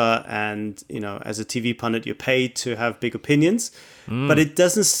Lothar, and, you know, as a TV pundit, you're paid to have big opinions. But it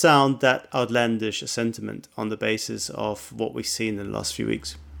doesn't sound that outlandish a sentiment on the basis of what we've seen in the last few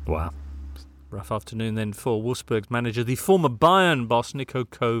weeks. Wow. Rough afternoon then for Wolfsburg's manager, the former Bayern boss, Niko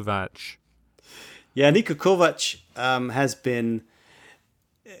Kovac. Yeah, Niko Kovac has been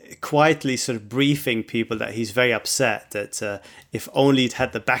quietly sort of briefing people that he's very upset that if only it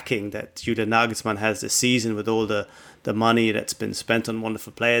had the backing that Julian Nagelsmann has this season with all the money that's been spent on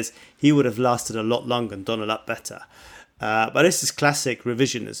wonderful players, he would have lasted a lot longer and done a lot better. But this is classic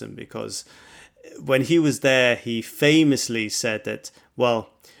revisionism, because when he was there, he famously said that, well,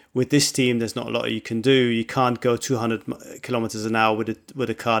 with this team, there's not a lot you can do. You can't go 200 kilometers an hour with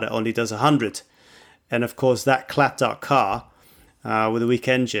a car that only does 100. And of course, that clapped-out car with a weak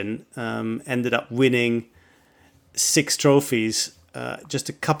engine ended up winning 6 trophies just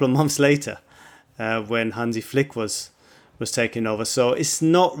a couple of months later when Hansi Flick was taking over. So it's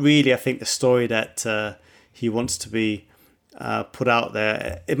not really, I think, the story that he wants to be put out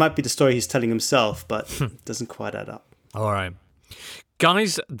there. It might be the story he's telling himself, but it doesn't quite add up. All right.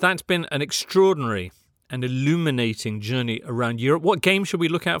 Guys, that's been an extraordinary and illuminating journey around Europe. What game should we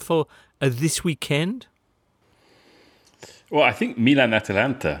look out for this weekend? Well, I think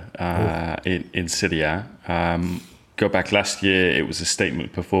Milan-Atalanta in Serie A. Go back last year, it was a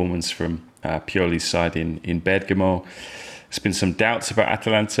statement performance from Pioli's side in Bergamo. There's been some doubts about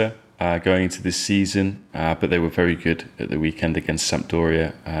Atalanta going into this season, but they were very good at the weekend against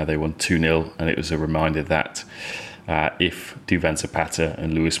Sampdoria. They won 2-0, and it was a reminder that if Duvan Zapata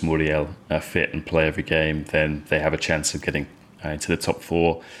and Luis Muriel are fit and play every game, then they have a chance of getting into the top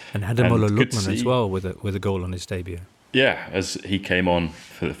 4. And Ademola Lookman as well with a goal on his debut. Yeah, as he came on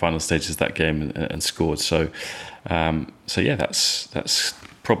for the final stages of that game and scored. So yeah, that's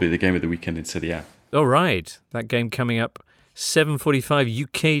probably the game of the weekend in Serie A. All right, that game coming up 7:45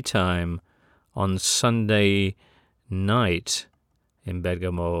 UK time on Sunday night in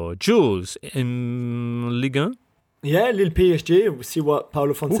Bergamo. Jules, in Ligue 1? Yeah, Lille PSG. We'll see what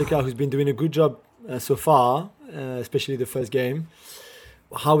Paulo Fonseca, who's been doing a good job so far, especially the first game,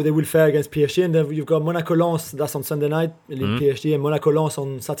 how they will fare against PSG. And then you've got Monaco-Lens, that's on Sunday night, Lille PSG, and Monaco-Lens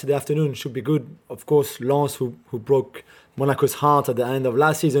on Saturday afternoon should be good. Of course, Lens, who broke Monaco's heart at the end of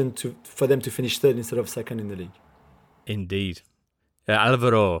last season, for them to finish third instead of second in the league. Indeed.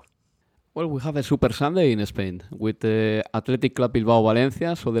 Alvaro. Well, we have a Super Sunday in Spain with the Athletic Club Bilbao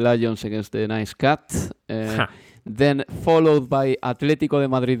Valencia, so the Lions against the Nice Cat. Then followed by Atlético de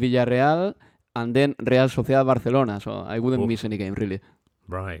Madrid Villarreal, and then Real Sociedad Barcelona. So I wouldn't miss any game, really.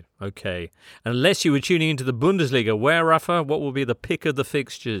 Right, okay. Unless you were tuning into the Bundesliga, where, Rafa, what will be the pick of the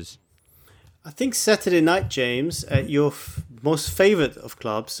fixtures? I think Saturday night, James, your most favourite of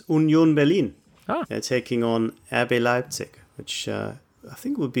clubs, Union Berlin. They're taking on RB Leipzig, which I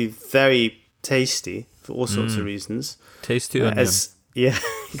think would be very tasty for all sorts of reasons. Tasty onion. Yeah,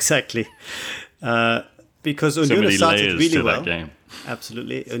 exactly. Because Union have started really well. That game.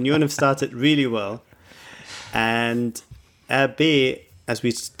 Absolutely. Union have started really well. And RB, as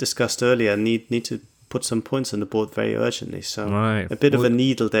we discussed earlier, need to put some points on the board very urgently. So a bit of a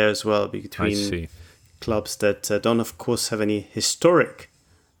needle there as well between clubs that don't, of course, have any historic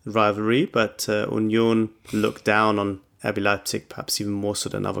rivalry, but Union look down on RB Leipzig perhaps even more so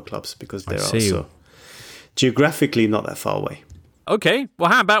than other clubs because they're also geographically not that far away. Okay, well,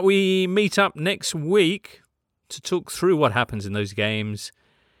 how about we meet up next week to talk through what happens in those games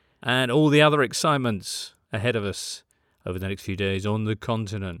and all the other excitements ahead of us over the next few days on the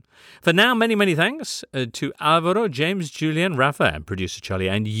continent. For now, many, many thanks to Alvaro, James, Julian, Rafa, and producer Charlie,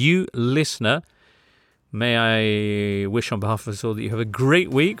 and you, listener. May I wish on behalf of us all that you have a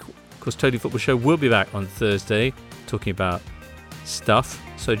great week. Of course, Totally Football Show will be back on Thursday talking about stuff.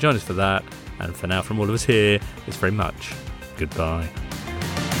 So join us for that. And for now, from all of us here, it's very much goodbye.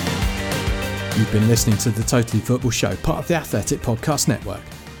 You've been listening to the Totally Football Show, part of the Athletic Podcast Network.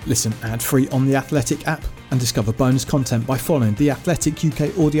 Listen ad-free on the Athletic app and discover bonus content by following the Athletic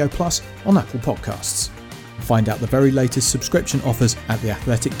UK Audio Plus on Apple Podcasts. Find out the very latest subscription offers at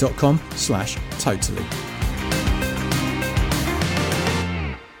theathletic.com/totally.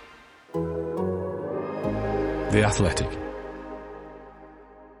 The Athletic.